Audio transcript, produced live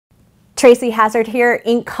Tracy Hazzard here,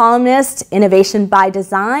 Inc. Columnist, Innovation by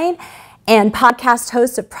Design, and podcast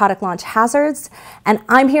host of Product Launch Hazzards. And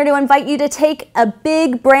I'm here to invite you to take a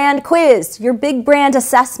big brand quiz, your big brand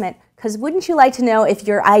assessment, because wouldn't you like to know if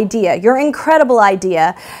your idea, your incredible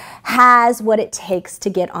idea, has what it takes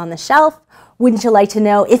to get on the shelf? Wouldn't you like to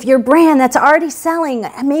know if your brand that's already selling,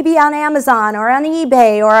 maybe on Amazon or on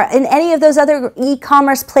eBay or in any of those other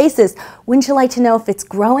e-commerce places, wouldn't you like to know if it's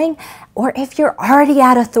growing or if you're already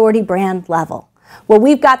at authority brand level? Well,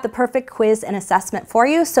 we've got the perfect quiz and assessment for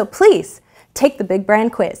you, so please take the big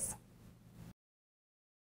brand quiz.